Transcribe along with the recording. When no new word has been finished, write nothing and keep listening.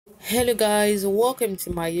Hello guys, welcome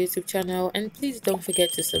to my YouTube channel and please don't forget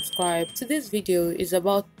to subscribe. Today's video is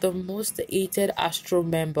about the most hated Astro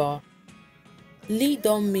member. Lee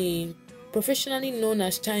Dong-min, professionally known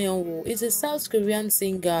as Eun-woo, is a South Korean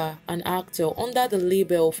singer and actor under the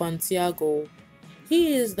label of Santiago.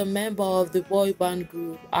 He is the member of the boy band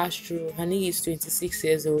group Astro and he is 26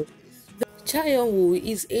 years old. Eun-woo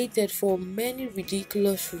is hated for many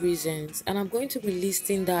ridiculous reasons and I'm going to be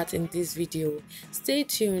listing that in this video. Stay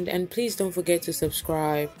tuned and please don't forget to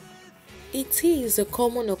subscribe. It is a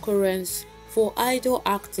common occurrence for idol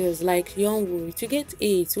actors like Eun-woo to get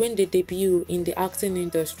hate when they debut in the acting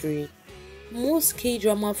industry. Most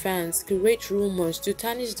K-drama fans create rumors to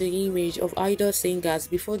tarnish the image of idol singers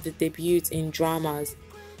before they debut in dramas.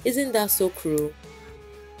 Isn't that so cruel?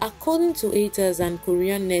 According to haters and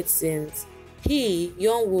Korean netizens,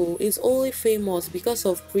 Eun-woo is only famous because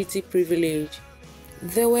of pretty privilege.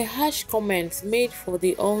 There were harsh comments made for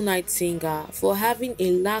the all-night singer for having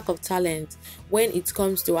a lack of talent when it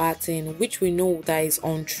comes to acting, which we know that is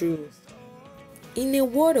untrue. In a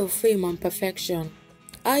world of fame and perfection,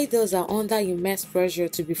 idols are under immense pressure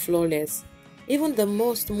to be flawless. Even the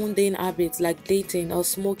most mundane habits like dating or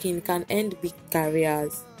smoking can end big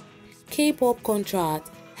careers. K-pop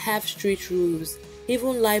contracts have strict rules.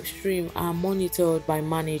 Even live streams are monitored by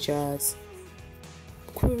managers.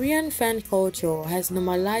 Korean fan culture has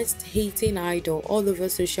normalized hating idol all over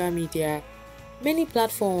social media. Many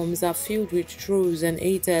platforms are filled with trolls and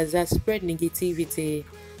haters that spread negativity.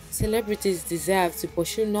 Celebrities deserve to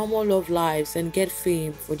pursue normal love lives and get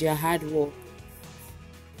fame for their hard work.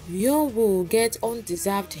 Eun-woo gets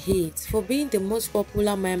undeserved hate for being the most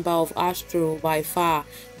popular member of Astro by far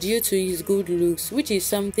due to his good looks, which is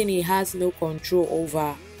something he has no control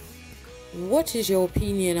over. What is your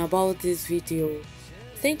opinion about this video?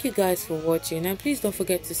 Thank you guys for watching and please don't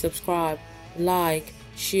forget to subscribe, like,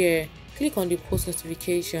 share, click on the post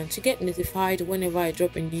notification to get notified whenever I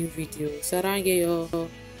drop a new video. Saranghae yo!